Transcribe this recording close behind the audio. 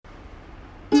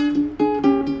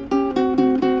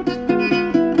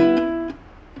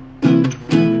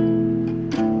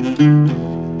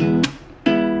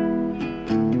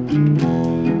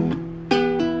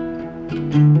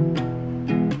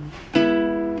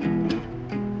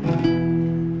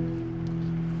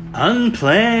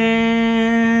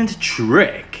Unplanned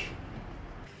Trek.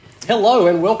 Hello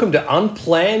and welcome to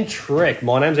Unplanned Trek.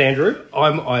 My name's Andrew.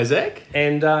 I'm Isaac.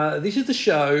 And this is the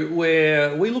show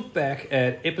where we look back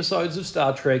at episodes of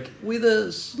Star Trek with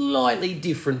a slightly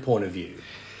different point of view.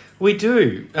 We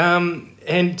do.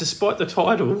 And despite the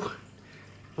title,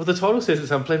 well, the title says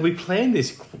it's unplanned. We planned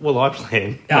this. Well, I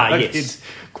planned. Yes. It's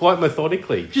quite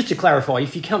methodically. Just to clarify,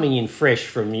 if you're coming in fresh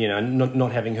from,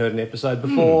 not having heard an episode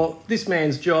before, this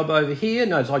man's job over here,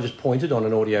 notice I just pointed on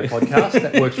an audio podcast,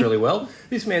 that works really well.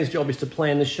 This man's job is to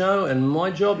plan the show, and my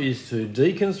job is to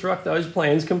deconstruct those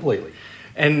plans completely.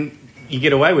 And you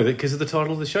get away with it because of the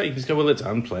title of the show. You just go, well, it's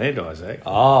unplanned, Isaac.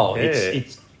 Oh, Yeah.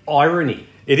 it's irony.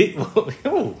 It is.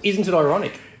 Well, Isn't it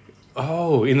ironic?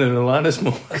 oh, in an Alanis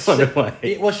Moore kind of way.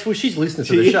 Yeah, well, she's listening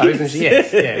to the show, isn't she?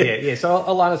 Yes. Yeah. So,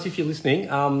 Alanis, if you're listening,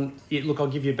 look, I'll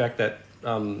give you back that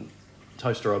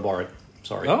toaster I borrowed.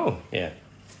 Sorry. Oh. Yeah.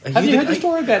 Have you heard the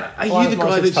story about Are you Alanis the guy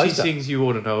Morissette's that she toaster? sings you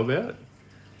ought to know about?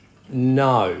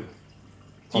 No.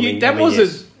 That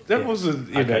wasn't, you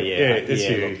know, Okay, it's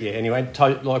you. look, anyway,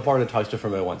 I borrowed a toaster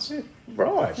from her once.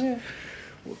 Right. Yeah.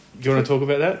 Do you want to talk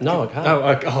about that? No,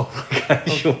 I can't.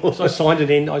 Okay, sure. So I signed an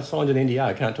NDA.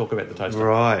 I can't talk about the toaster.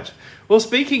 Right. Well,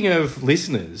 speaking of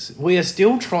listeners, we are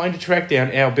still trying to track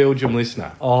down our Belgium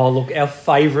listener. Oh, look, our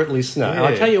favourite listener. Yeah. And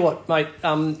I tell you what, mate,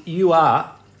 you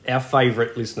are our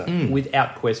favourite listener,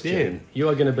 without question. Yeah. You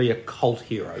are going to be a cult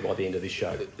hero by the end of this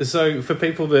show. So, for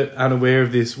people that aren't aware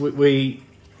of this,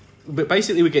 but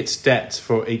basically we get stats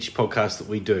for each podcast that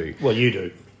we do. Well, you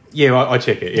do. Yeah, I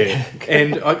check it, yeah.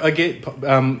 And I get,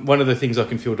 one of the things I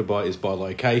can filter by is by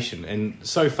location. And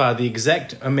so far, the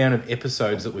exact amount of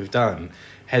episodes that we've done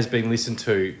has been listened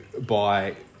to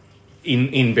by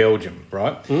in Belgium,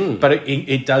 right? But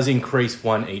it does increase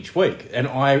one each week. And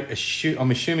I'm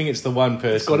assuming it's the one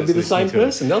person. It's got to be the same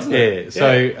person, doesn't it? Yeah.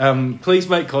 So please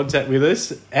make contact with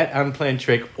us at Unplanned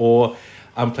Trek or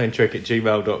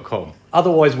unplannedtrek@gmail.com.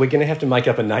 Otherwise, we're going to have to make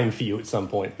up a name for you at some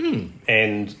point.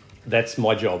 And that's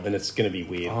my job, and it's going to be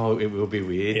weird. Oh, it will be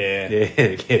weird.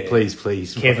 Yeah.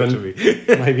 Please. Kevin.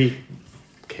 Maybe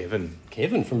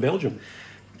Kevin from Belgium.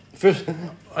 First,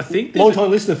 I think long-time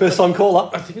listener, first-time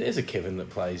caller. I think there's a Kevin that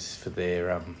plays for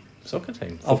their soccer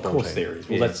team. Of course team. there is.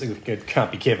 Well, it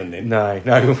can't be Kevin then. No.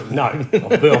 No,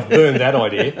 I've burned that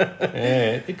idea.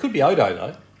 Yeah. It could be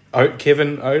Odo, though.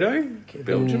 Kevin Odo?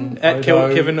 Belgium? At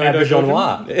Odo, Kevin Odo. Belgium.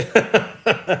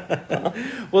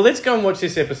 Well, let's go and watch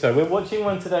this episode. We're watching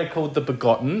one today called The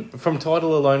Begotten. From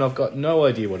title alone, I've got no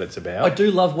idea what it's about. I do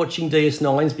love watching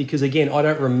DS9's because, again, I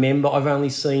don't remember. I've only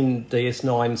seen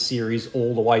DS9 series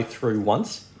all the way through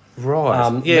once. Right.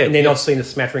 And then I've seen a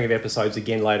smattering of episodes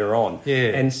again later on. Yeah.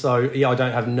 And so, I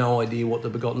don't have no idea what The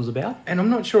Begotten's about. And I'm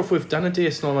not sure if we've done a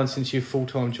DS9 one since you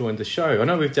full-time joined the show. I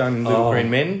know we've done Little Green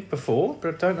Men before,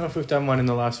 but I don't know if we've done one in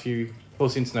the last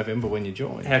since November when you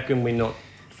joined. How can we not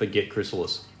forget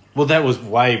Chrysalis? Well, that was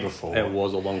way before. That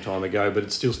was a long time ago, but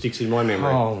it still sticks in my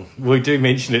memory. Oh, we do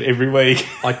mention it every week.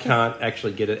 I can't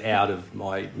actually get it out of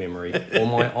my memory or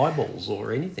my eyeballs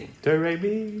or anything. Do, re,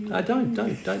 mi. No, don't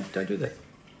do that.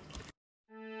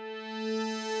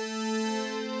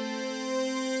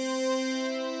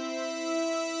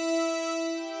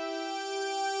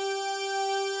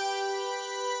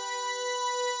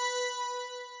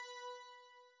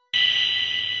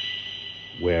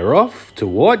 We're off to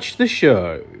watch the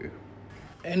show.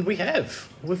 And we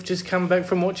have. We've just come back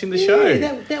from watching the show.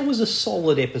 That was a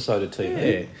solid episode of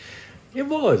TV. Yeah, it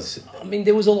was. I mean,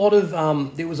 there was a lot of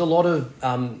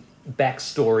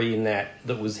backstory in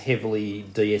that was heavily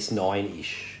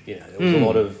DS9-ish. There was a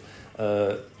lot of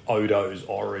Odo's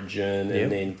origin,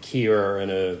 and then Kira and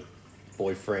her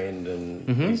boyfriend, and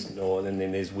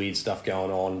then there's weird stuff going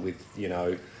on with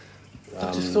I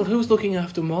just thought, who was looking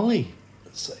after Molly?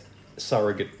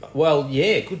 Surrogate. Well,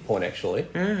 yeah, good point actually.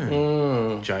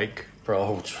 Jake.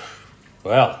 Well,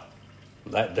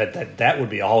 that would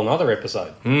be a whole nother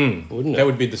episode, wouldn't it? That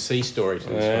would be the C story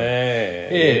to Yeah.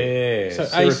 this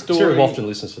one. So Cyril often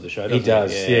listens to the show, doesn't he? He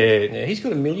does, yeah. He's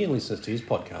got 1 million listeners to his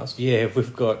podcast. Yeah,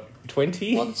 we've got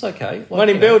 20. Well, that's okay. One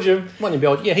in Belgium. One in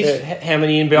Belgium. Yeah, how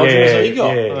many in Belgium has he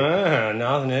got? Yeah.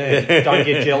 Nothing. Don't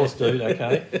get jealous, dude,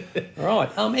 okay? All right.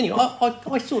 Anyway, I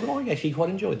actually quite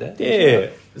enjoyed that. Yeah.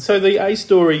 So the A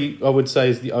story, I would say,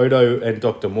 is the Odo and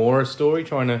Dr. Mora story,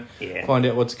 trying to find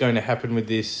out what's going to happen with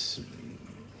this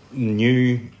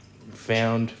new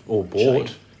found or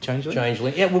bought Changeling?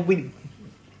 Changeling. Yeah, well,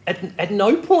 at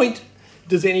no point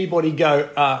does anybody go,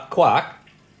 Quark,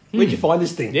 where'd you find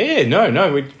this thing? Yeah,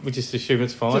 no, we just assume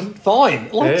it's fine. Just fine.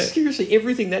 Like, Yeah. seriously,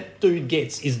 everything that dude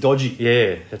gets is dodgy.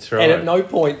 Yeah, that's right. And at no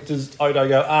point does Odo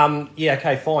go, yeah,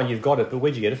 okay, fine, you've got it, but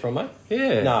where'd you get it from, mate?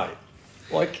 Yeah. No.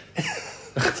 Like,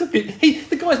 that's a bit...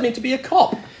 the guy's meant to be a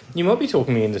cop. You might be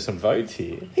talking me into some votes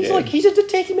here. He's he's a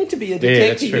detective, meant to be a detective. Yeah,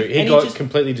 that's true. He got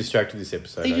completely distracted this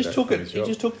episode. He just took it. He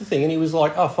just took the thing and he was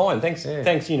like, oh, fine, thanks,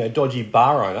 dodgy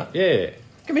bar owner. Yeah.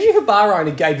 Imagine if a bar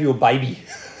owner gave you a baby,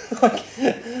 like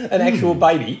an actual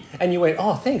baby, and you went,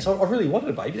 oh, thanks, I really wanted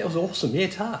a baby. That was awesome. Yeah,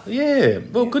 tar. Yeah.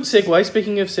 Well, good segue.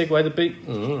 Speaking of segue,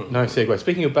 no segue.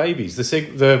 Speaking of babies,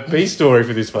 the B story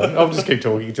for this one. I'll just keep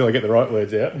talking until I get the right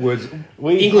words out.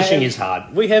 Englishing is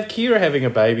hard. We have Kira having a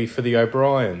baby for the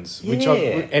O'Briens,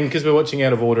 and because we're watching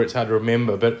out of order, it's hard to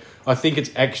remember. But I think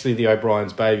it's actually the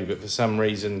O'Briens' baby. But for some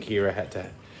reason, Kira had to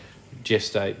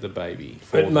gestate the baby.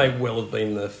 It may well have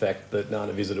been the fact that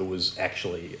Nana Visitor was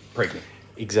actually pregnant.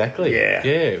 Exactly.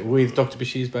 Yeah, with Dr.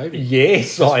 Bashir's baby.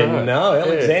 Yes, That's I right. know.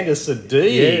 Alexander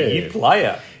Siddig, you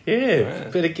player. Yeah,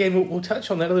 but again, we'll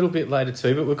touch on that a little bit later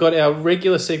too. But we've got our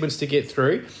regular segments to get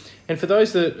through. And for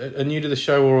those that are new to the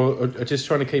show or are just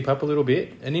trying to keep up a little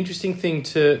bit, an interesting thing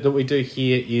that we do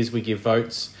here is we give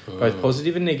votes, both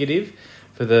positive and negative,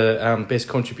 for the best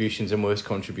contributions and worst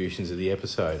contributions of the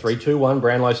episode. 3, 2, 1,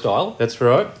 Brownlow style. That's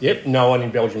right. Yep. No one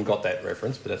in Belgium got that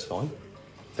reference, but that's fine.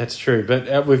 That's true,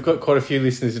 but we've got quite a few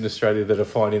listeners in Australia that are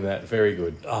finding that very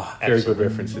good. Oh, very good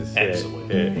references.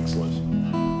 Absolutely. Yeah. Excellent.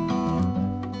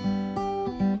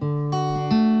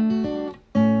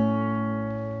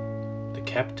 The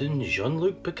Captain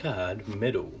Jean-Luc Picard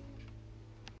Medal.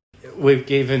 We've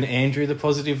given Andrew the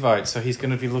positive vote, so he's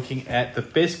going to be looking at the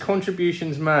best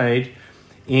contributions made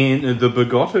in The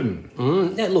Begotten.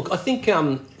 Now, look, I think,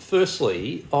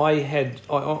 firstly, I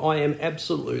am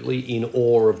absolutely in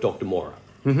awe of Dr. Mora.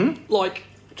 Mm-hmm. Like,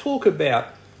 talk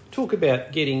about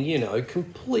getting,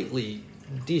 completely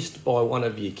dissed by one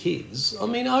of your kids. I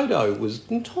mean, Odo was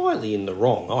entirely in the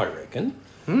wrong, I reckon.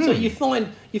 So you find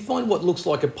what looks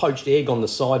like a poached egg on the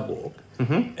sidewalk,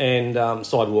 and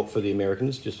sidewalk for the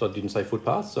Americans. Just I didn't say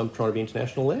footpath, so I'm trying to be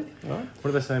international there. All right. What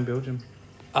do they say in Belgium?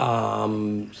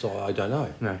 So I don't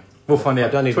know. No, we'll find out.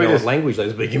 I don't even know what language they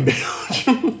speak in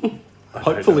Belgium.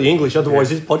 Hopefully English, otherwise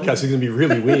this podcast is going to be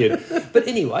really weird. But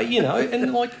anyway,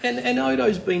 and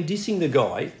Odo's been dissing the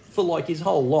guy for like his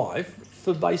whole life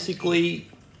for basically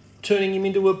turning him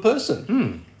into a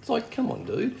person. It's like, come on,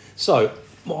 dude. So,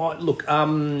 look,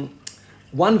 one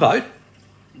vote.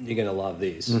 You're going to love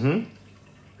this.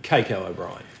 Keiko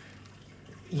O'Brien.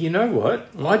 You know what?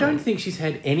 I don't think she's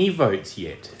had any votes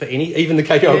yet. For even the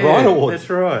Keiko O'Brien Award. That's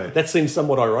right. That seems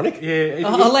somewhat ironic. Yeah.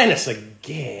 Alanis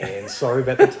again. Sorry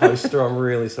about the toaster. I'm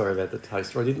really sorry about the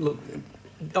toaster. I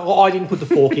didn't put the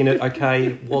fork in it. Okay,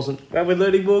 it wasn't. Well, we're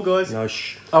learning more, guys. No,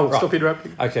 shh. Oh, right. Stop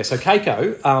interrupting. Okay, so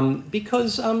Keiko,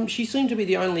 because she seemed to be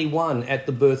the only one at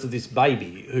the birth of this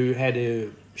baby who had her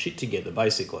shit together,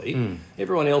 basically.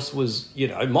 Everyone else was,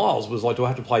 Miles was like, do I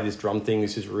have to play this drum thing?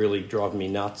 This is really driving me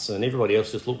nuts. And everybody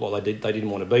else just looked like they didn't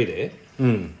want to be there.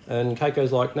 And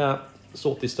Keiko's like, nah,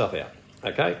 sort this stuff out.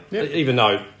 Okay? Yep. Even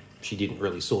though she didn't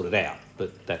really sort it out.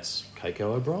 But that's Keiko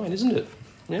O'Brien, isn't it?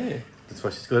 Yeah. That's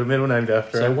why she's got a medal named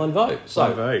after her. So one vote.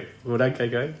 One vote. Well done,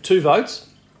 Keiko. 2 votes,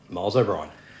 Miles O'Brien.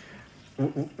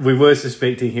 We were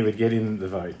suspecting he would get in the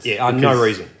votes. Yeah, no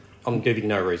reason. I'm giving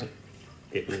no reason.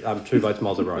 2 votes,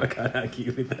 Miles O'Brien. I can't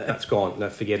argue with that. That's gone. No,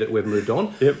 forget it. We've moved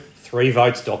on. Yep. 3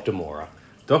 votes, Dr. Mora.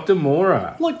 Dr.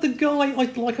 Mora. Like the guy,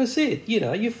 like I said,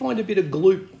 you find a bit of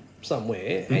gloop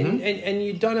somewhere and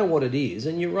you don't know what it is,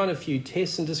 and you run a few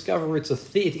tests and discover it's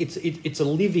a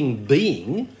living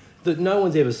being that no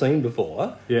one's ever seen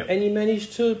before. Yeah. And you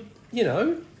manage to,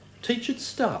 teach it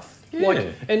stuff. Yeah.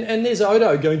 Like, and there's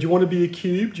Odo going, do you want to be a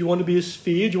cube? Do you want to be a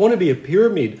sphere? Do you want to be a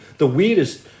pyramid? The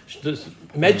weirdest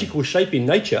magical shape in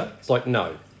nature. It's like,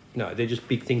 no, they're just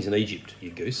big things in Egypt,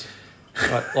 you goose.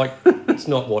 Right? Like, it's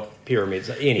not what pyramids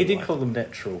are. Anyway. He did call them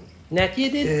natural. I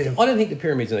don't think the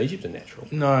pyramids in Egypt are natural.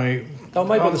 No. They were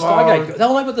made by the Stargate. They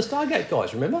were made by the Stargate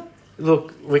guys, remember?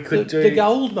 Look, we could do... The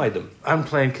gold made them.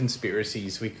 Unplanned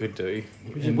conspiracies we could do.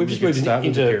 We've just moved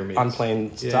into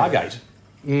unplanned Stargate.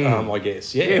 I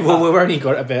guess. Yeah. Well, we've only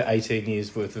got about 18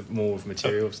 years worth of more of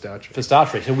material of Star Trek. For Star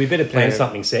Trek, so we better plan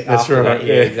something set. That's right. That.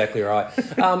 Yeah, exactly right.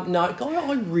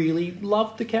 I really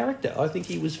loved the character. I think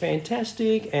he was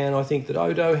fantastic, and I think that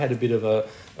Odo had a bit of a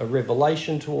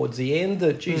revelation towards the end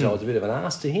that, geez, I was a bit of an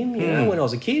ass to him, when I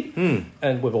was a kid,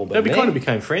 and we've all been there. We kind of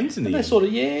became friends in the end. They sort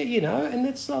of, and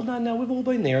that's, no, we've all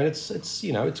been there, and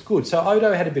it's good. So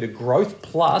Odo had a bit of growth,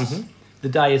 plus the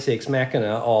Deus Ex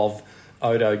Machina of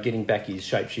Odo getting back his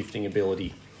shape-shifting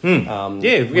ability.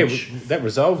 That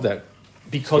resolved that.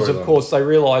 Because, of course, they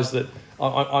realised that...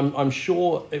 I'm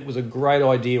sure it was a great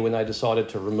idea when they decided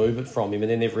to remove it from him, and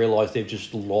then they've realised they've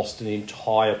just lost an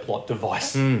entire plot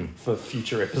device for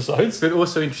future episodes. But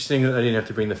also interesting that they didn't have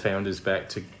to bring the founders back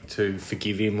to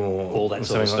forgive him or all that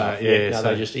sort of stuff. Like that. Yeah,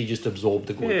 no, he just absorbed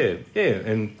the group. Yeah,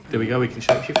 and there we go. We can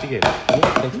shapeshift again.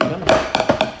 Yeah, thanks for coming.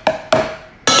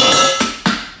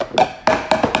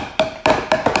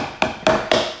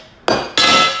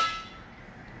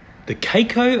 The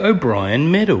Keiko O'Brien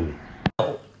Medal.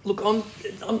 Look,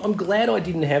 I'm glad I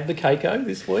didn't have the Keiko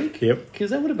this week. Yep. Because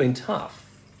that would have been tough.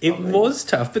 It was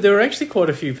tough, but there were actually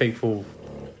quite a few people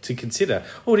to consider.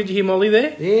 Oh, did you hear Molly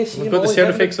there? Yes. We've got the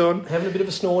sound effects on. Having a bit of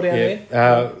a snore down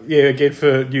there. Again,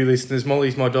 for new listeners,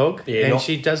 Molly's my dog, and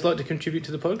she does like to contribute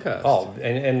to the podcast. Oh,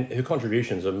 and her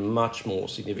contributions are much more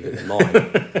significant than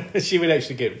mine. She would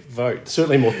actually get votes.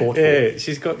 Certainly more thoughtful. Yeah,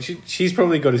 she's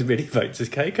probably got as many votes as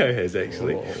Keiko has,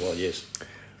 actually. Well, yes.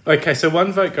 Okay, so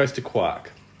one vote goes to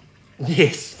Quark.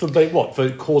 Yes, for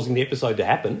causing the episode to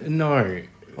happen? No.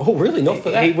 Oh, really? Not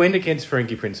for that? He went against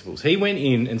Ferengi principles. He went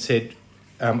in and said,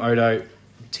 Odo,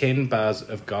 10 bars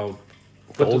of gold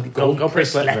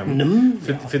press platinum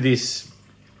for this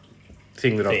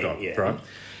thing that I've got,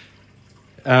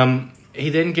 right? He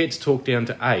then gets talked down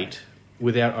to 8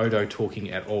 without Odo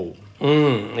talking at all.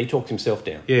 He talked himself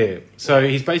down. Yeah, so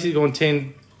he's basically gone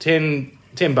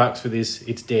 $10 for this,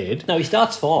 it's dead. No, he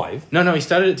starts 5. No, he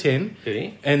started at 10. Did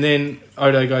he? And then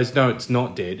Odo goes, no, it's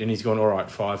not dead. And he's gone, all right,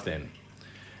 5 then.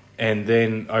 And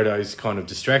then Odo's kind of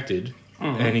distracted.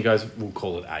 And he goes, we'll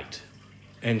call it 8.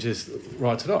 And just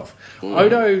writes it off.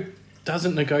 Odo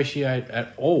doesn't negotiate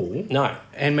at all. No.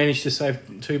 And managed to save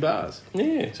 2 bars.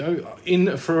 Yeah. So in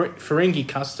the Ferengi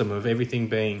custom of everything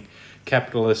being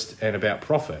capitalist and about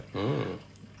profit,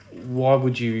 why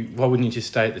wouldn't you just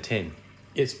stay at the 10?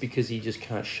 It's because he just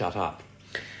can't shut up.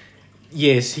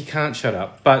 Yes, he can't shut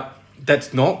up, but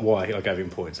that's not why I gave him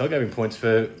points. I gave him points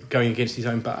for going against his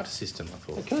own barter system, I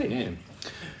thought. Okay. Yeah.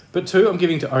 But 2, I'm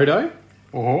giving to Odo.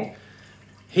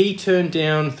 He turned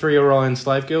down 3 Orion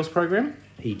Slave Girls program.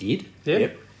 He did.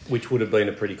 Yep. Which would have been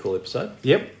a pretty cool episode.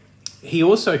 Yep. He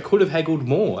also could have haggled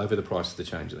more over the price of the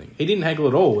changeling. He didn't haggle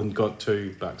at all and got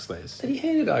 $2 less. But he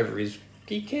handed over his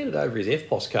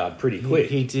FPOS card pretty quick.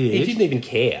 He did. He didn't even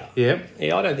care. Yep.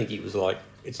 Yeah, I don't think he was like,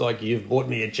 it's like you've bought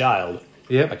me a child.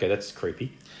 Yep. Okay, that's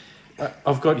creepy.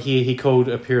 I've got here, he called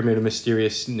a pyramid a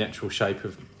mysterious shape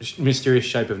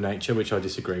of nature, which I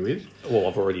disagree with. Well,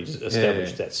 I've already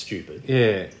established that's stupid.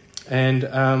 Yeah.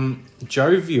 And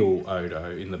jovial Odo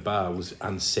in the bar was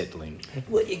unsettling.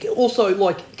 Well, also,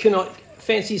 like, can I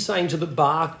fancy saying to the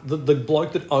bar, the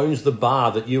bloke that owns the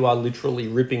bar that you are literally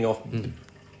ripping off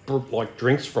like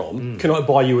drinks from, can I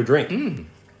buy you a drink?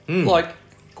 Like,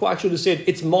 Quark should have said,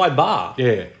 it's my bar.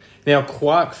 Yeah. Now,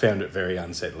 Quark found it very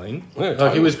unsettling. Yeah, Like,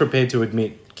 totally. he was prepared to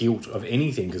admit guilt of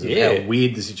anything because of how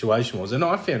weird the situation was. And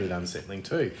I found it unsettling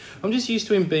too. I'm just used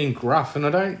to him being gruff, and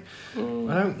I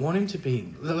don't want him to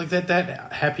be... Like,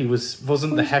 that happy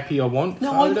wasn't the happy I want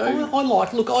No, for Odo.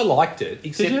 I liked it,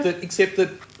 except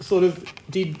that sort of,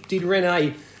 did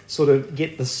Rene sort of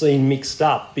get the scene mixed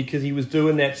up because he was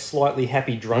doing that slightly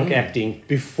happy drunk acting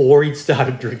before he'd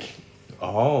started drinking.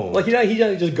 Oh. Like, he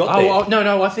only just got there. Oh,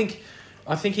 no,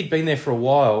 I think he'd been there for a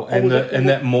while, and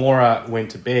that Mora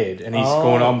went to bed, and he's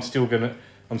gone. I'm still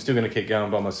gonna keep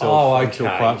going by myself. Oh, until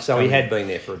okay. Clark's So he coming. had been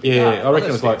there for a bit. Yeah, No, I reckon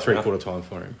it was like that's fair 3/4 time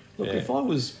for him. Look, Yeah. if I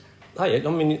was... Hey, I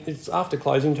mean, it's after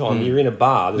closing time. You're in a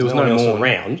bar. There's was no one no else Morn.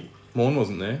 around. Morn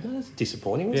wasn't there. That's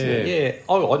disappointing, wasn't it?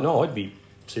 Yeah. I'd be...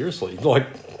 Seriously, like,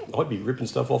 I'd be ripping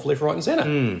stuff off left, right and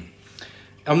centre.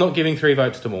 I'm not giving 3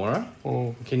 votes to Mora.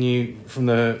 Can you, from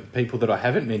the people that I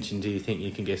haven't mentioned, do you think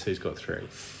you can guess who's got 3?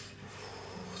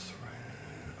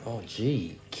 Oh,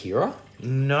 gee. Kira?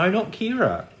 No, not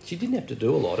Kira. She didn't have to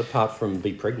do a lot apart from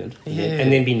be pregnant Yeah.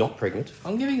 and then be not pregnant.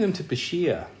 I'm giving them to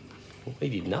Bashir. Well, he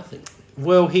did nothing.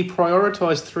 Well, he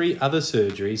prioritised 3 other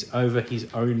surgeries over his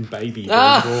own baby being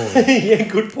born. Yeah,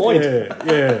 good point.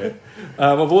 Yeah.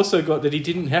 I've also got that he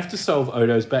didn't have to solve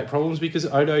Odo's back problems because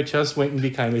Odo just went and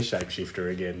became a shapeshifter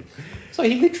again. So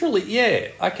he literally,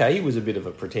 okay, he was a bit of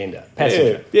a pretender.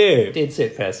 Passenger. Yeah. Dead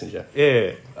set passenger.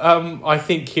 Yeah. I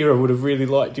think Kira would have really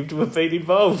liked him to have been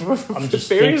involved for I'm just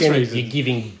various thinking reasons. you're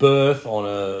giving birth on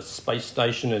a space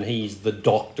station and he's the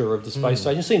doctor of the space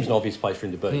station. Seems an obvious place for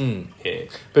him to be. Yeah.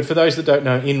 But for those that don't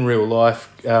know, in real life,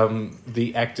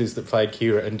 the actors that played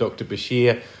Kira and Dr.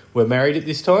 Bashir were married at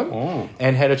this time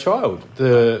and had a child.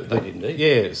 They did indeed.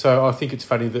 Yeah, so I think it's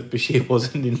funny that Bashir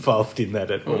wasn't involved in that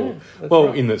at all. That's Well,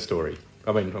 right. in that story.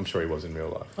 I mean, I'm sure he was in real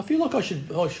life. I feel like I should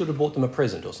have bought them a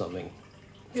present or something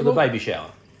for the baby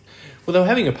shower. Well, they were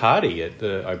having a party at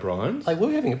the O'Brien's. They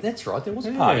were having that's right, there was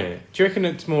a party. Yeah. Do you reckon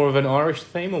it's more of an Irish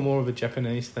theme or more of a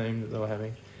Japanese theme that they were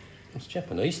having? It's a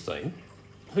Japanese theme.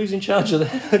 Who's in charge of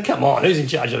that? Come on, who's in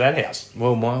charge of that house?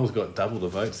 Well, Miles got double the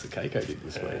votes that Keiko did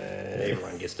this week.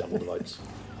 Everyone gets double the votes.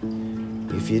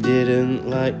 If you didn't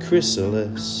like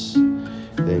Chrysalis,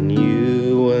 then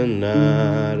you were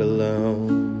not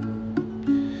alone.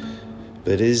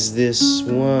 But is this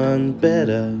one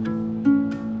better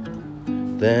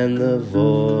than the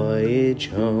voyage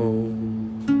home?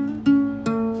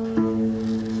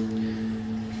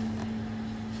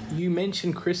 You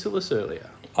mentioned Chrysalis earlier.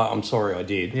 I'm sorry, I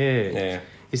did. Yeah.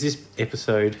 Is this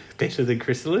episode better than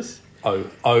Chrysalis?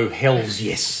 Oh, hells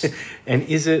yes. And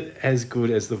is it as good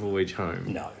as The Voyage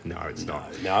Home? No. No, it's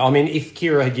not. No, I mean, if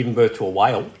Kira had given birth to a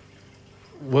whale...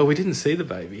 Well, we didn't see the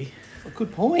baby.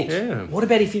 Good point. Yeah. What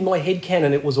about if in my head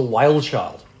canon it was a whale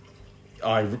child?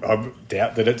 I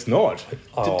doubt that it's not.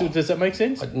 Oh. Does that make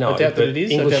sense? No, I doubt that it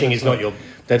is. Englishing is not your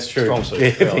That's true. strong suit.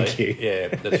 Yeah, really. thank you. Yeah,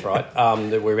 that's right.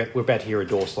 We're about to hear a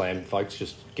door slam, folks.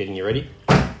 Just getting you ready.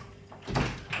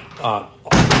 I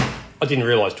didn't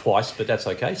realise twice, but that's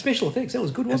okay. Special effects, that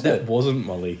was good, wasn't That it? wasn't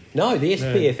Molly. No, the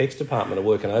SPFX department are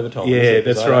working overtime. Yeah,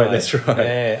 that's right. That's right.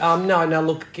 Yeah. No,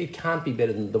 look, it can't be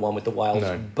better than the one with the whales,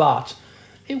 No. but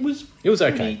it was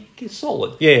okay.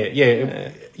 solid.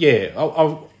 Yeah.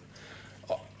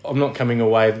 I'm not coming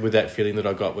away with that feeling that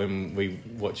I got when we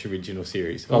watched the original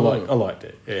series. I liked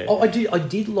it. Yeah. Oh, I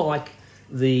did like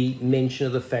the mention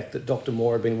of the fact that Dr.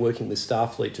 Moore had been working with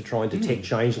Starfleet to try and detect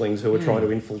changelings who were trying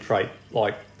to infiltrate,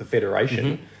 like, the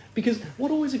Federation. Because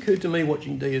what always occurred to me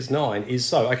watching DS9 is,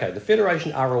 the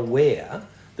Federation are aware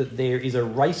that there is a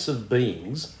race of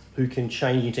beings who can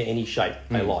change into any shape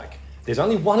they like. There's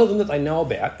only one of them that they know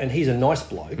about, and he's a nice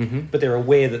bloke, but they're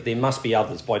aware that there must be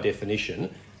others by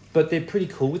definition, but they're pretty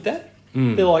cool with that.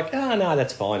 They're like, no,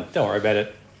 that's fine. Don't worry about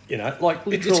it. You know, like,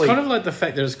 literally... It's kind of like the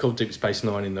fact that it's called Deep Space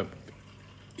Nine in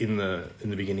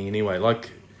the beginning anyway. Like,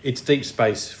 it's deep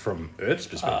space from Earth's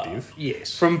perspective.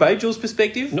 Yes. From Bajel's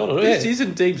perspective, not at all. This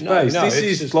isn't deep space. No, this it's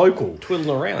is just local.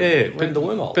 Twiddling around. Yeah, around the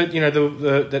wormhole. But, you know,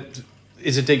 that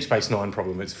is a Deep Space Nine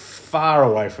problem. It's far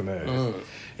away from Earth.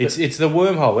 It's the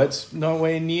wormhole. That's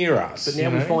nowhere near us. But now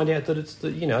we find out that it's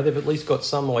they've at least got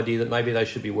some idea that maybe they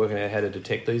should be working out how to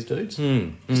detect these dudes.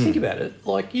 Just think about it.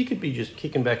 Like, you could be just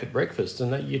kicking back at breakfast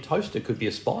and your toaster could be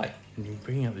a spy. You're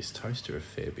bringing up this toaster a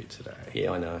fair bit today.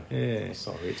 Yeah, I know. Yeah. I'm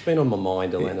sorry. It's been on my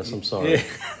mind, Alanis. I'm sorry. Yeah.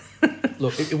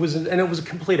 Look, it was a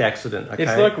complete accident. Okay?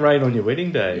 It's like rain on your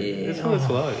wedding day. Yeah. That's what it's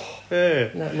like. Yeah.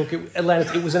 No, look,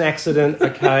 Alanis, it was an accident.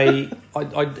 Okay,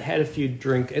 I had a few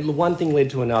drinks, and one thing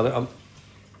led to another.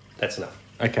 That's enough.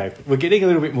 Okay, we're getting a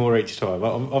little bit more each time.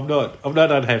 I'm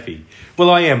not unhappy. Well,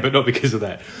 I am, but not because of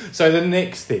that. So the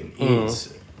next thing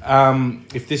is,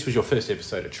 if this was your first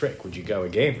episode of Trek, would you go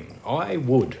again? I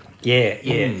would.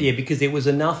 Yeah, because there was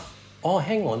enough. Oh,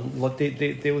 hang on, like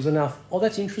there was enough. Oh,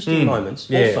 that's interesting moments.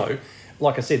 Yeah. Also,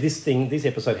 like I said, this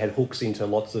episode had hooks into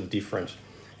lots of different.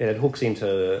 It had hooks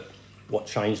into what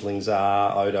changelings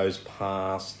are, Odo's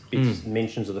past, bits,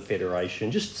 mentions of the Federation,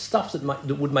 just stuff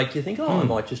that would make you think, I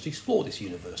might just explore this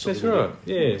universe. That's right.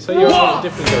 Yeah. So yeah, I'll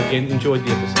definitely go again. Enjoyed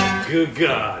the episode. Good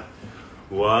God.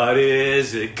 What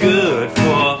is it good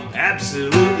for?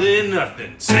 Absolutely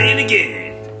nothing. Say it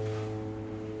again.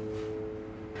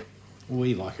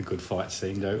 We like a good fight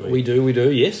scene, don't we? We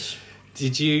do, yes.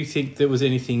 Did you think there was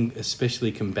anything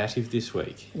especially combative this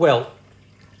week? Well,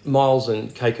 Miles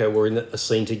and Keiko were in a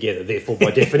scene together, therefore,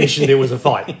 by definition, there was a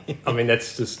fight. I mean,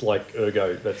 that's just like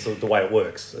ergo. That's the way it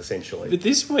works, essentially. But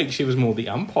this week she was more the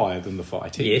umpire than the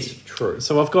fighter. Yes, true.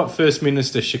 So I've got First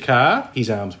Minister Shakar, his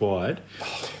arms wide,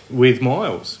 with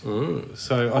Miles.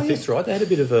 So I think that's right. They had a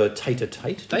bit of a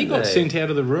tete-a-tete. they got sent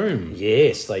out of the room.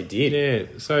 Yes, they did.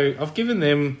 Yeah. So I've given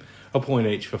them a point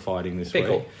each for fighting this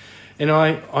Pickle. week. And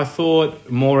I thought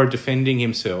Mora defending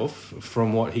himself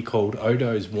from what he called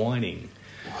Odo's whining.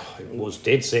 It was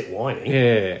dead set whining.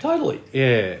 Yeah. Totally.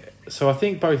 Yeah. So I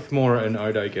think both Mora and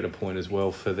Odo get a point as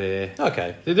well for their...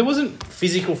 Okay. There wasn't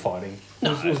physical fighting.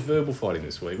 No. It was verbal fighting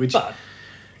this week. Which, But,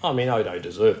 I mean, Odo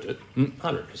deserved it.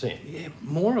 100%. yeah,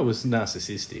 Mora was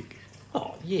narcissistic.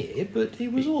 Oh, yeah, but he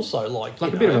was also like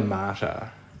Like a bit of a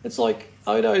martyr. It's like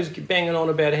Odo's banging on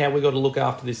about how we got to look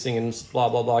after this thing and blah,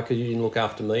 blah, blah, because you didn't look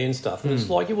after me and stuff. And it's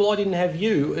like, well, I didn't have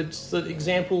you. It's the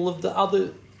example of the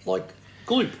other, like...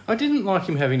 Gloop. I didn't like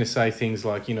him having to say things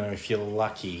like, if you're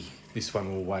lucky, this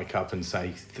one will wake up and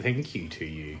say thank you to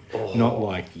you. Not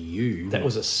like you. That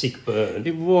was a sick burn.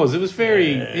 It was. It was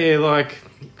very, like,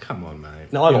 come on,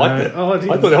 mate. No, I liked it. Oh, I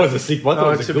thought that was a sick one.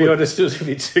 To be honest, it was a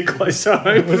bit too close to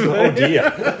home. It was, oh dear.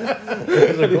 I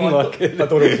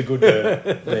thought it was a good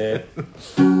burn. Yeah.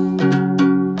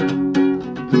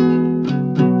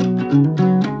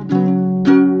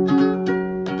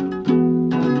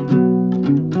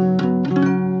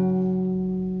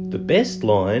 Best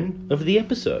line of the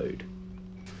episode.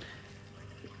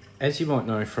 As you might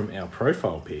know from our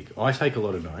profile pic, I take a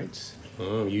lot of notes.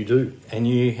 Oh, you do. And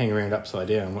you hang around upside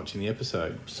down watching the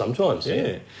episode. Sometimes,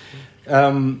 yeah.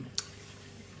 I'm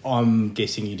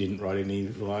guessing you didn't write any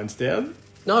lines down?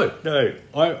 No.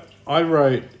 I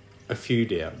wrote a few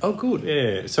down. Oh, good.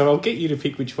 Yeah, so I'll get you to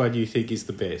pick which one you think is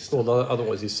the best. Well,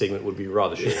 otherwise this segment would be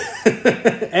rather short.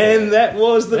 And that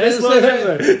was the best line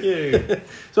ever. Thank you.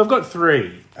 So I've got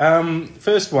three.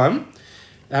 First one,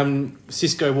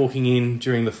 Cisco walking in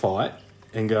during the fight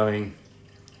and going,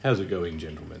 "How's it going,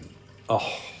 gentlemen?"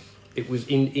 Oh, it was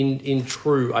in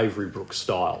true Avery Brooks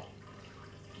style.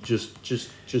 Just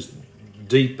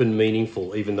deep and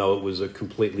meaningful, even though it was a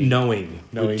completely knowing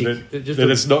that a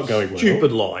it's not going well.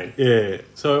 Stupid line. Yeah.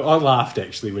 So I laughed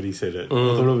actually when he said it. I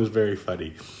thought it was very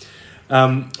funny.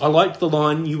 I liked the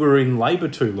line, "You were in labour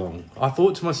too long." I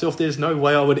thought to myself, there's no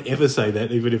way I would ever say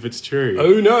that, even if it's true.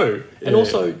 Oh, no. And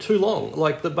also, too long.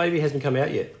 Like, the baby hasn't come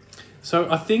out yet. So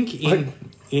I think in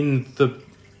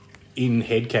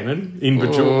headcanon, in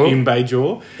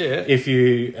Bajor, if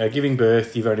you are giving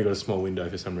birth, you've only got a small window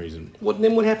for some reason.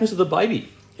 Then what happens to the baby?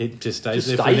 It just stays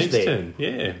there for the next turn.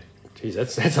 Yeah. Geez,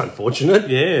 that's unfortunate.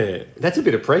 Yeah. That's a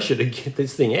bit of pressure to get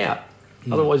this thing out.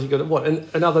 Otherwise, you've got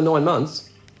another 9 months?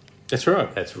 That's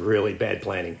right. That's really bad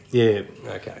planning. Yeah.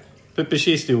 Okay. But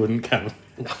Bashir still wouldn't come.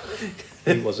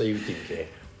 He didn't care.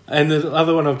 And the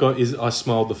other one I've got is, "I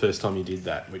smiled the first time you did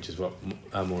that," which is what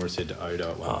Maura said to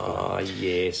Odo at one point. Ah,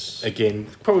 yes. Again,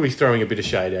 probably throwing a bit of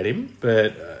shade at him,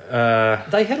 but...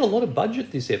 they had a lot of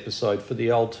budget this episode for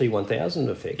the old T1000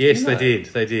 effect. Yes, they did.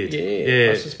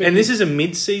 Yeah. And this is a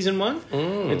mid-season one.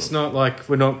 It's not like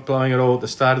we're not blowing it all at the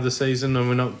start of the season and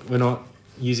we're not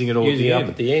using it all at the end.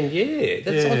 At the end, yeah.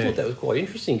 I thought that was quite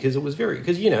interesting because it was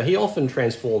because he often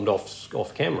transformed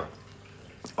off camera.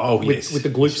 Oh, yes. With the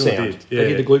gloop sound. Did. Yeah. They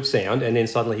did the gloop sound and then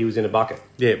suddenly he was in a bucket.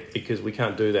 Yeah. Because we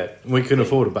can't do that. We couldn't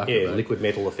afford a bucket. Yeah, though. liquid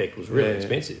metal effect was really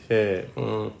expensive.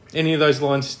 Yeah. Any of those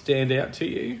lines stand out to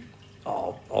you?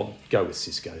 Oh, I'll go with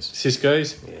Cisco's.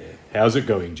 Cisco's? Yeah. "How's it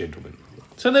going, gentlemen?"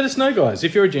 So let us know, guys,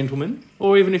 if you're a gentleman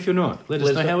or even if you're not. Let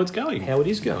us know how it's going. How it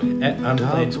is going. At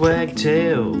Dogs wag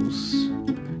tails,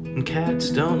 and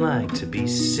cats don't like to be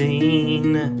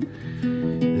seen.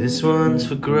 This one's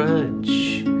for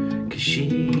Grudge, 'cause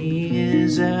she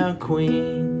is our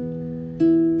queen.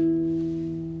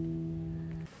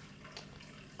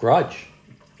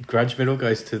 Grudge medal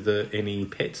goes to any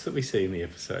pets that we see in the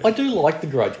episode. I do like the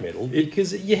grudge medal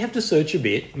because you have to search a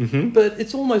bit, but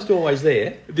it's almost always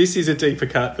there. This is a deeper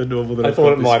cut than normal. I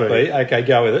thought it might be. Okay,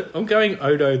 go with it. I'm going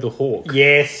Odo the Hawk.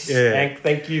 Yes. Yeah.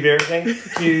 Thank you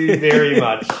very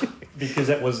much. Because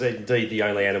that was indeed the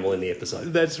only animal in the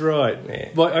episode. That's right. Yeah.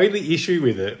 My only issue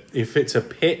with it, if it's a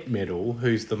pet medal,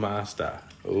 who's the master?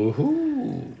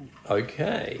 Ooh.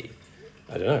 Okay.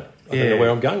 I don't know. I don't know where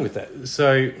I'm going with that.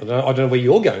 So I don't know where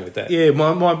you're going with that. yeah,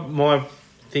 my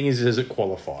thing is, does it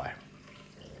qualify?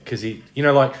 Because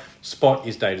like Spot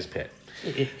is Data's pet.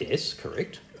 Yes,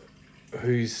 correct.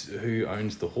 Who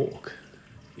owns the hawk?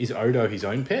 Is Odo his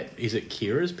own pet? Is it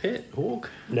Kira's pet hawk?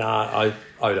 Nah,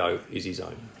 Odo is his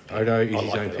own. Odo is his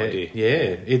like own that pet. idea.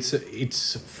 Yeah,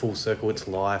 it's full circle. It's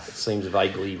life. It seems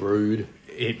vaguely rude.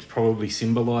 It probably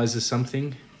symbolises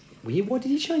something. Why did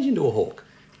he change into a hawk?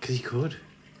 Because he could.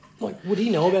 Like, would he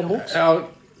know about hawks?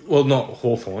 Well, not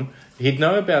Hawthorne. He'd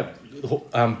know about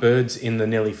birds in the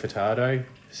Nelly Furtado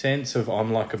sense of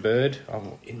 "I'm like a bird."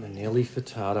 In the Nelly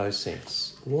Furtado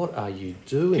sense. What are you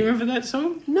doing? Do you remember that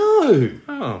song? No,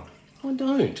 Oh, I don't. do you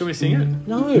want me to sing it?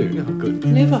 No. Oh, good.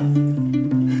 Never.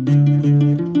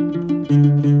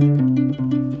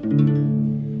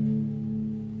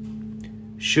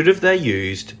 Should have they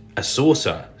used a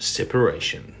saucer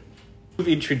separation? We've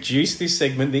introduced this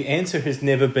segment. The answer has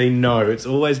never been no. It's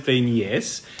always been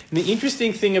yes. And the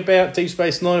interesting thing about Deep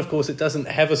Space Nine, of course, it doesn't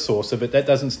have a saucer, but that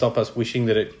doesn't stop us wishing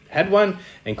that it had one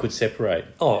and could separate.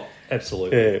 Oh,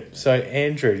 absolutely. Yeah. So,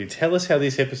 Andrew, tell us how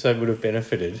this episode would have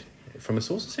benefited from a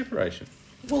saucer separation.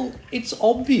 Well, it's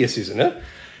obvious, isn't it?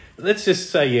 Let's just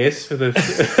say yes for the,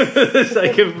 for the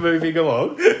sake of moving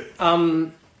along.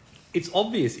 It's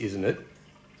obvious, isn't it,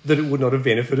 that it would not have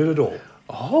benefited at all.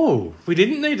 Oh, we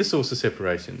didn't need a source of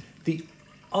separation. The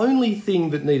only thing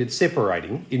that needed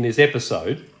separating in this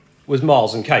episode was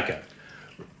Miles and Keiko.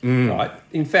 Right.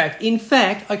 In fact,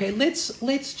 okay,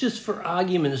 let's just for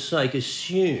argument's sake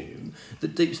assume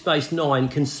that Deep Space Nine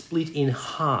can split in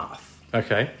half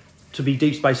Okay. to be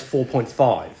Deep Space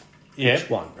 4.5. Yeah. Each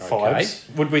one. Okay. Fives.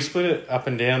 Would we split it up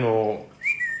and down or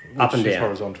Up and which is down.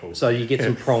 horizontal? So you get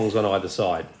some prongs on either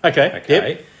side. Okay. Okay.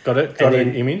 Yep. Got it. Got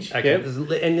an image. Okay. Yep.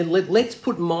 And then let's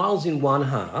put Miles in one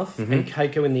half and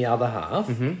Keiko in the other half.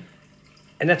 And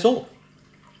that's all.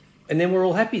 And then we're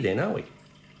all happy then, aren't we?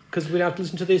 Because we don't have to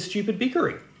listen to their stupid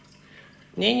bickering.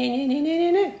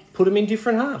 Put them in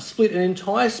different halves. Split an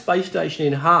entire space station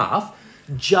in half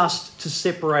just to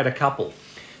separate a couple.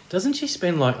 Doesn't she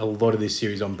spend like a lot of this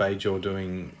series on Bajor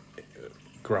doing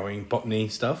growing botany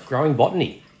stuff? Growing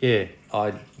botany. Yeah.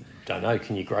 I don't know.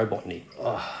 Can you grow botany?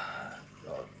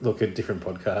 Look at different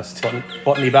podcast.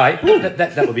 Botany Bay.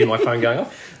 That would be my phone going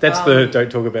off. That's the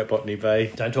Don't Talk About Botany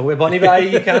Bay. Don't talk about Botany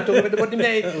Bay. You can't talk about the Botany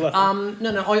Bay.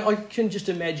 No. I can just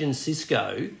imagine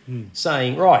Cisco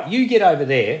saying, right, you get over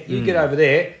there, you get over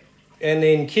there, and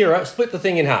then Kira, split the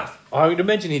thing in half. I would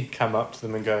imagine he'd come up to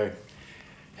them and go,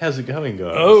 how's it going,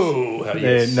 guys? Oh,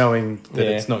 They're yes. knowing that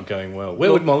it's not going well.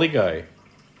 Where would Molly go?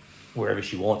 Wherever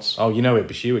she wants. Oh, you know where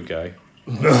Bashir would go.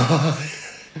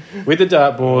 With the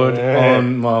dartboard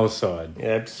on Miles' side.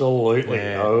 Absolutely.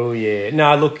 Yeah. Oh yeah.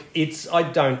 No, look, I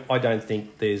don't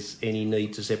think there's any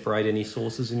need to separate any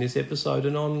sources in this episode,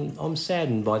 and I'm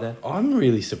saddened by that. I'm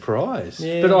really surprised.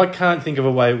 Yeah. But I can't think of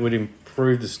a way it would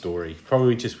improve the story.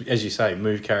 Probably just, as you say,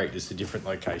 move characters to different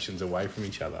locations away from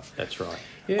each other. That's right.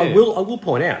 Yeah. I will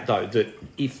point out though that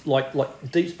if like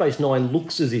Deep Space Nine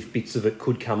looks as if bits of it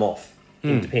could come off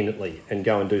independently and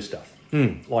go and do stuff.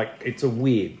 Like it's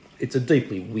a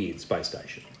deeply weird space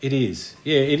station. It is.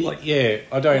 Yeah,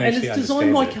 I don't And actually it's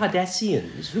designed understand by it.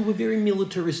 Cardassians who were very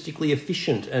militaristically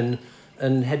efficient and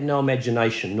had no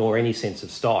imagination nor any sense of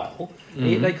style.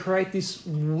 Yet they create this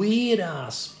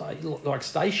weird-ass like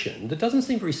station that doesn't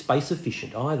seem very space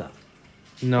efficient either.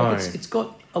 No. Like it's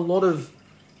got a lot of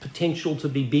potential to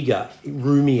be bigger,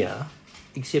 roomier,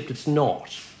 except it's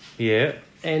not. Yeah.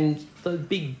 And the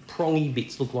big prongy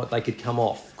bits look like they could come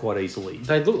off quite easily.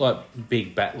 They look like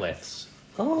big batleths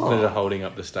that are holding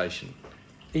up the station.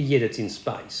 Yet it's in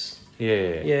space.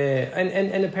 Yeah. Yeah,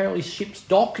 and apparently ships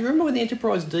docked. You remember when the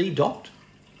Enterprise D docked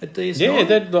at DS9? Yeah,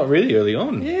 that like really early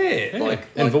on. Yeah,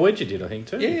 and Voyager did, I think,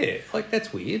 too. Yeah, like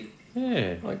that's weird.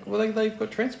 Yeah. Like, well, they've got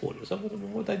transporters. Why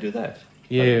would they do that?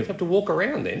 Yeah. They have to walk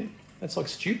around then. That's like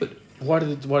stupid. Why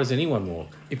does anyone walk?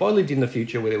 If I lived in the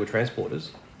future where there were transporters,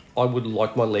 I would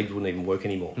my legs wouldn't even work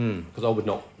anymore because I would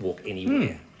not walk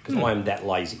anywhere because I am that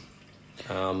lazy.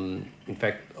 In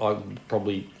fact, I would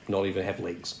probably not even have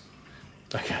legs.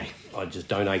 Okay. I'd just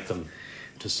donate them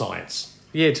to science.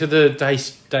 Yeah, to the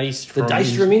Daystrom The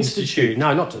Daystrom Institute.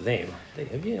 No, not to them.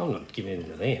 Yeah, I'm not giving it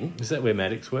to them. Is that where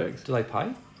Maddox works? Do they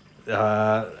pay?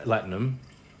 Latinum.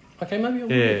 Okay, maybe I'll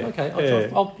Yeah.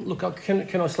 Okay, I'll look.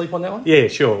 Can I sleep on that one? Yeah,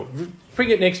 sure. Bring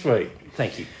it next week.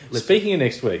 Thank you. Speaking of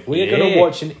next week, we are going to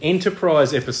watch an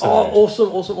Enterprise episode. Oh,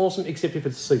 awesome! Except if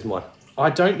it's season 1. I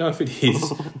don't know if it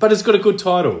is, but it's got a good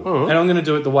title. And I'm going to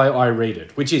do it the way I read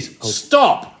it, which is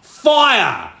Stop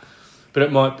Fire! But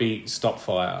it might be Stop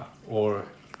Fire, or...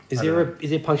 Is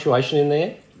there punctuation in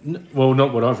there? Well,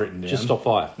 not what I've written down. Just Stop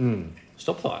Fire.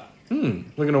 Stop Fire. We're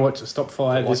going to watch Stop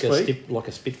Fire this week. Like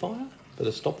a Spitfire, but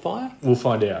a Stop Fire. We'll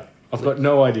find out. I've got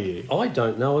no idea. I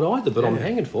don't know it either, but I'm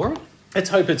hanging for it. Let's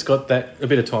hope it's got a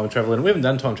bit of time travel, and we haven't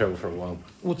done time travel for a while.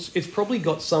 Well, it's probably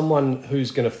got someone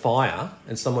who's going to fire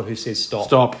and someone who says stop.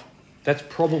 Stop. That's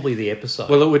probably the episode.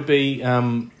 Well, it would be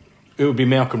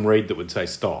Malcolm Reed that would say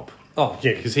stop. Oh,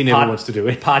 yeah. Because he never wants to do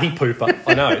it. Party pooper.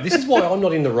 I know. This is why I'm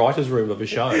not in the writer's room of a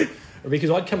show. Because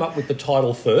I'd come up with the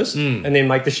title first and then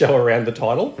make the show around the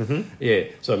title. Yeah.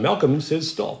 So Malcolm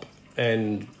says stop.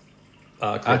 And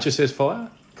Archer says fire.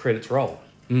 credits roll.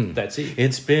 That's it.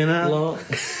 It's been a... Long.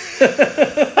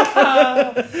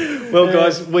 Well,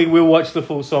 guys, we will watch the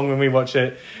full song when we watch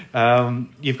it.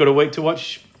 You've got a week to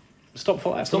watch Stop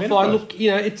Fire. Stop Fire. Look,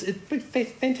 it's a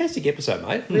fantastic episode,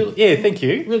 mate. Really, Yeah, thank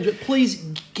you. really, please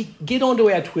get onto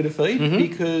our Twitter feed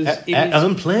because it is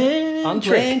Unplanned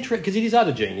Trek. because it is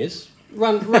utter genius.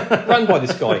 Run by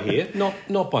this guy here,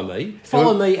 not by me.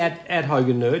 Follow me at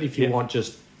Hogan Nerd if you want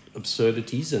just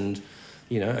absurdities and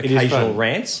occasional fun.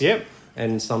 rants. Yep.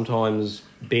 And sometimes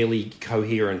barely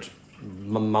coherent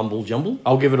mumble jumble.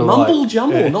 I'll give it a mumble like.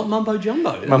 jumble, Yeah. not mumbo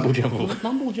jumbo. Mumble jumble.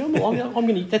 Mumble jumble. I'm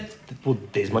going to. Well,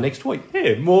 there's my next tweet.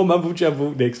 Yeah, more mumble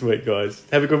jumble next week, guys.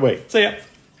 Have a good week. See ya.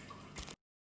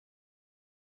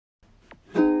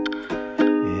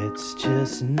 it's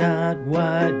just not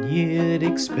what you'd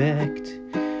expect.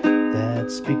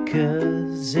 That's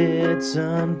because it's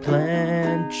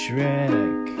unplanned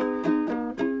Trek.